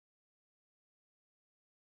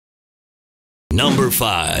Number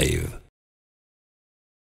 5.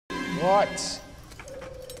 What?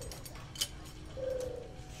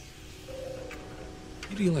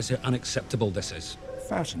 You realise how unacceptable this is?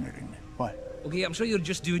 Fascinating. What? Okay, I'm sure you're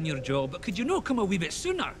just doing your job, but could you not come a wee bit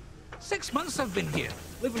sooner? 6 months I've been here,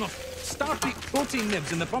 living off Starfleet protein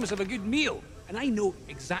nibs and the promise of a good meal. And I know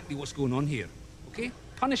exactly what's going on here, okay?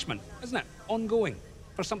 Punishment, isn't it? Ongoing,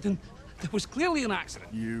 for something that was clearly an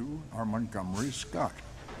accident. You are Montgomery Scott.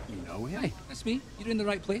 You know him? Hey, that's me. You're in the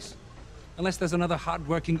right place. Unless there's another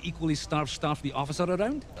hard-working, equally starved Starfleet officer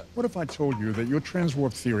around. What if I told you that your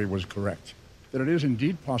transwarp theory was correct? That it is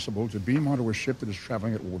indeed possible to beam onto a ship that is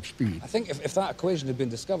traveling at warp speed? I think if that equation had been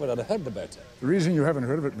discovered, I'd have heard about it. The reason you haven't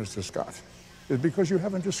heard of it, Mr. Scott, is because you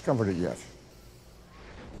haven't discovered it yet.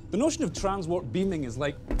 The notion of transwarp beaming is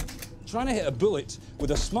like trying to hit a bullet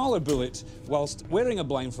with a smaller bullet whilst wearing a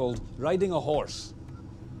blindfold, riding a horse.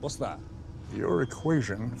 What's that? Your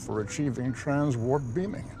equation for achieving transwarp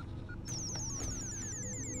beaming.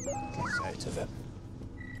 Gets out of it.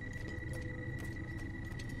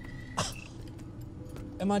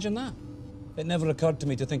 Imagine that. It never occurred to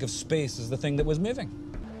me to think of space as the thing that was moving.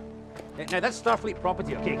 Now, that's Starfleet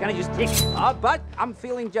property, okay? Can I just take it? But I'm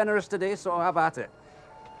feeling generous today, so I'll have at it.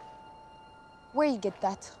 Where you get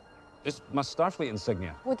that? It's my Starfleet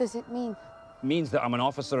insignia. What does it mean? It means that I'm an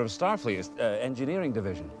officer of Starfleet, it's, engineering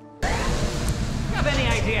division. Do you have any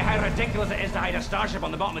idea how ridiculous it is to hide a starship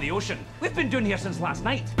on the bottom of the ocean? We've been doing here since last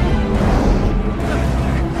night.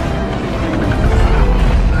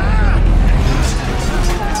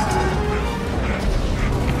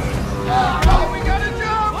 Oh, we gotta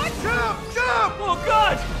jump! What? Jump! Oh,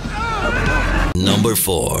 God! Number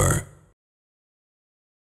 4.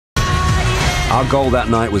 Our goal that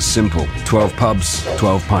night was simple. 12 pubs,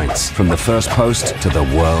 12 pints. From the first post to the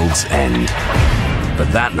world's end.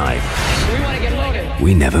 But that night,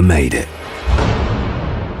 we never made it.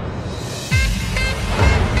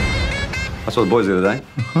 I saw the boys the other day.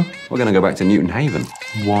 We're going to go back to Newton Haven.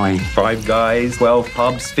 Why? 5 guys, 12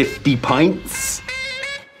 pubs, 50 pints.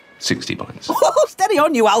 60 pints. Oh, steady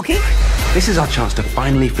on, you alky! This is our chance to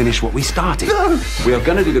finally finish what we started. We are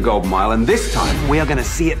going to do the Golden Mile, and this time, we are going to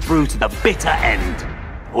see it through to the bitter end.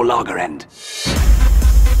 Or lager end.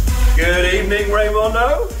 Good evening,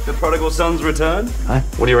 Raymondo. The prodigal son's return. Huh?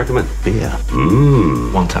 What do you recommend? Beer.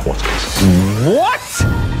 One tap water. What?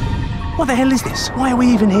 What the hell is this? Why are we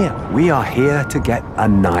even here? We are here to get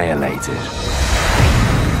annihilated.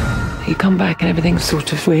 You come back and everything's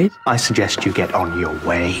sort of weird. I suggest you get on your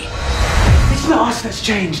way. It's not us that's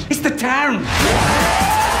changed. It's the town.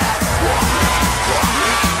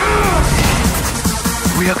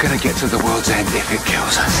 We are going to get to the world's end if it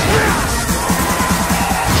kills us.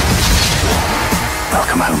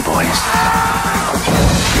 Welcome home, boys.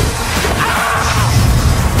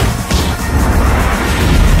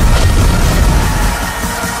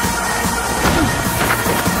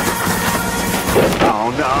 Oh,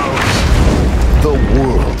 no. The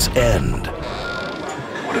World's End.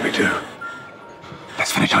 What do we do?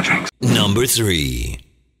 Let's finish our drinks. Number 3.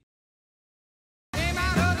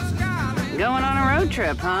 Going on a road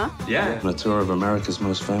trip, huh? Yeah. On a tour of America's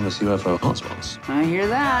most famous UFO hotspots. I hear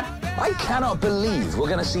that. I cannot believe we're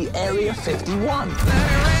going to see Area 51.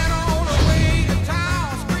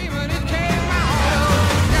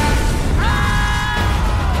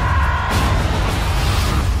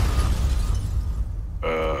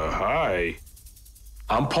 Hi.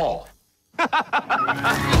 I'm Paul. What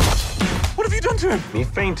have you done to him? He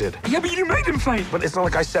fainted. Yeah, but you made him faint. But it's not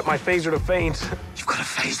like I set my phaser to faint. You've got a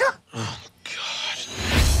phaser? Oh,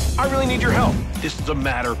 God. I really need your help. This is a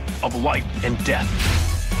matter of life and death.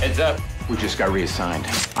 Heads up. We just got reassigned.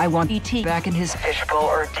 I want E.T. back in his fishbowl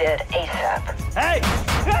or dead ASAP. Hey!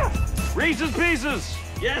 Reese's Pieces!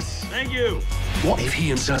 Yes, thank you. What if he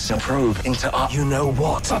inserts a probe into our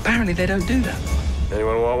you-know-what? Well, apparently they don't do that.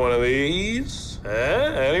 Anyone want one of these?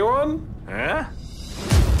 Anyone? Huh?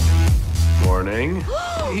 Morning.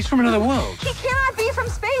 He's from another world. He cannot be from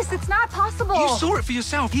space. It's not possible. You saw it for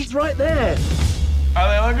yourself. He's right there. Are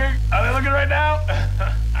they looking? Are they looking right now?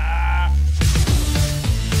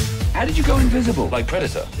 How did you go invisible? Like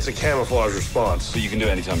Predator. It's a camouflage response. But you can do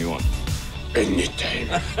it anytime you want. Anytime.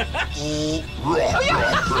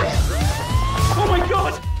 Oh, my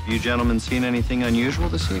God! You gentlemen seen anything unusual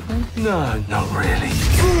this evening? No, not really.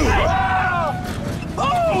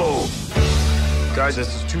 Oh! Guys,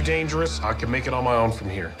 this is too dangerous. I can make it on my own from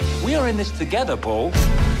here. We are in this together, Paul.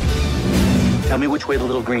 Tell me which way the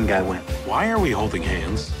little green guy went. Why are we holding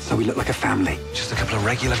hands? So we look like a family. Just a couple of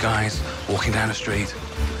regular guys walking down the street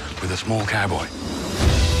with a small cowboy.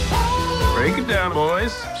 Break it down,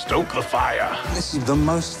 boys. Stoke the fire. This is the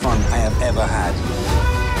most fun I have ever had.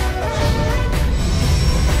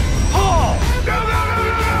 Oh! No, no, no, no,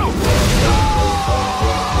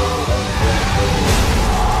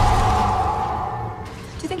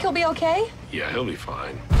 no! Do you think he'll be okay? Yeah, he'll be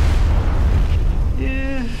fine.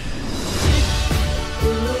 Yeah.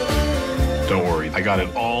 Don't worry, I got it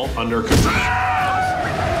all under control.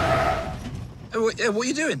 What are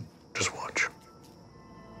you doing? Just watch.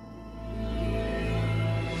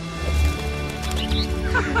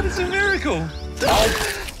 It's a miracle.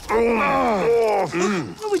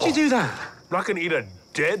 Why would you do that? I'm not gonna eat a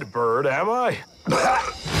dead bird, am I?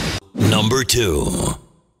 Number 2.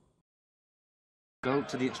 Go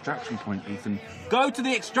to the extraction point, Ethan. Go to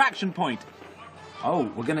the extraction point.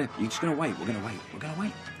 Oh, you're just gonna wait. We're gonna wait.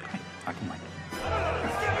 Okay, I can wait.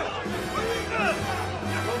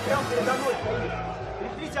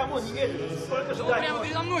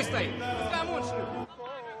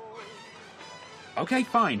 Okay,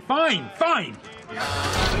 fine.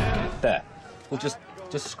 There. We'll just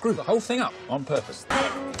screw the whole thing up on purpose.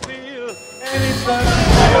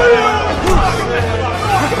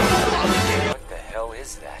 What the hell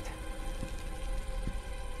is that?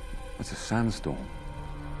 It's a sandstorm.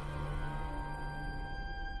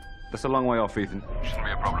 That's a long way off, Ethan. Shouldn't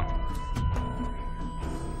be a problem.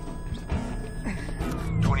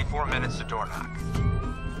 24 minutes to door knock.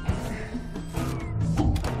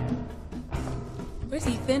 Where's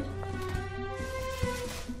Ethan?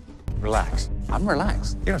 Relax. I'm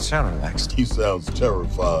relaxed. You don't sound relaxed. He sounds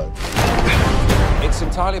terrified. It's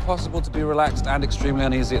entirely possible to be relaxed and extremely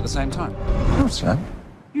uneasy at the same time. No, son.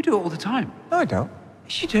 You do it all the time. No, I don't.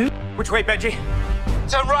 Yes, you do. Which way, Benji?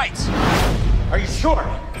 Turn right. Are you sure?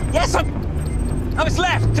 Yes, Oh, it's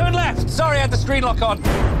left. Turn left. Sorry, I had the screen lock on.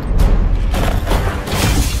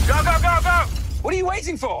 Go, go, go, go! What are you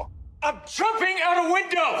waiting for? I'm jumping out a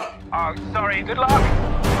window! Oh, sorry. Good luck.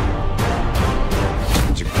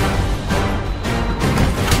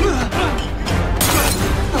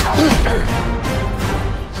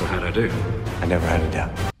 So how'd I do? I never had a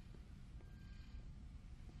doubt.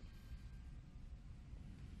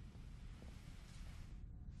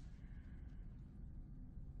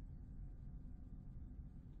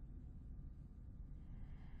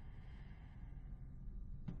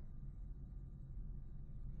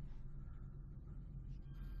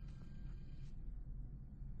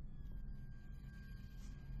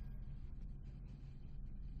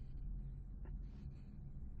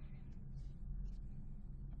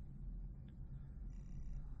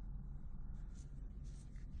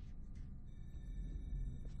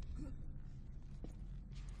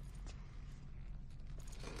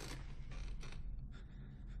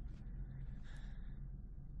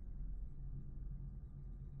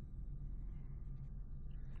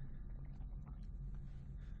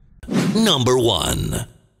 Number 1.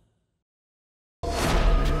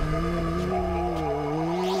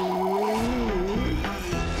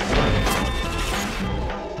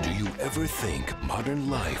 Do you ever think modern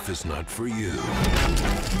life is not for you?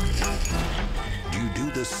 Do you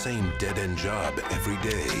do the same dead-end job every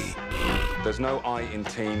day? There's no I in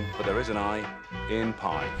team, but there is an I in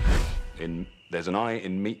pie. There's an I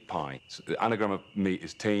in meat pie. So the anagram of meat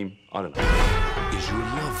is team. I don't know. Is your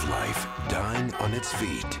love life dying on its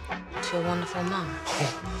feet? To a wonderful mum.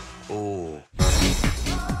 Oh.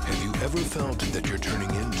 Have you ever felt that you're turning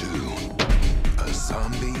into a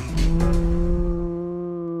zombie?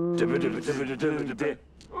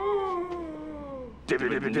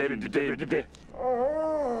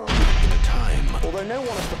 Although no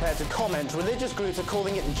one is prepared to comment, religious groups are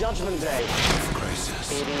calling it Judgment Day.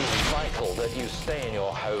 Crisis. It is vital that you stay in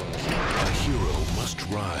your homes. A hero must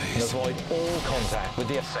And rise avoid all contact with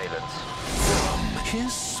the assailants. from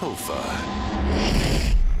his sofa.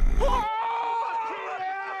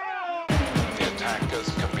 The attackers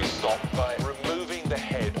can be stopped by removing the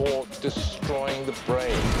head or destroying the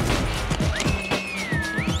brain.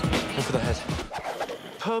 Go for the head.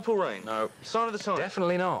 Purple Rain? No. Sign of the Times?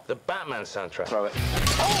 Definitely not. The Batman soundtrack? Throw it.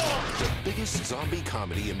 The biggest zombie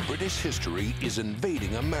comedy in British history is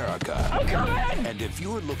invading America. I'm coming! And if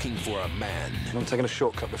you're looking for a man I've taken a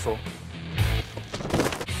shortcut before.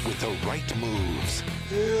 with the right moves,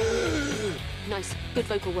 Nice, good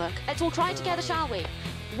vocal work. Let's all try it together, shall we?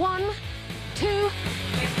 1, 2.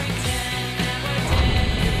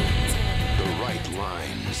 the right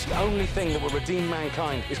lines, The only thing that will redeem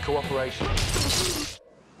mankind is cooperation.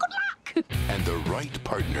 and the right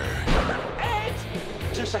partner. Ed!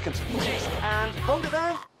 2 seconds. And hold it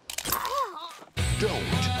there. Don't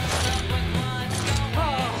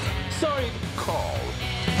Sorry. call.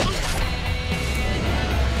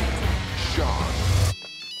 Show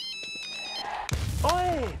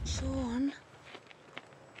it? Sean.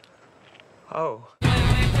 Oh.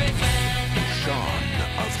 Shaun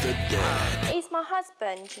of the Dead. He's my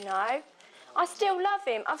husband, you know. I still love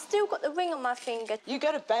him. I've still got the ring on my finger. You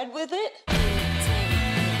go to bed with it?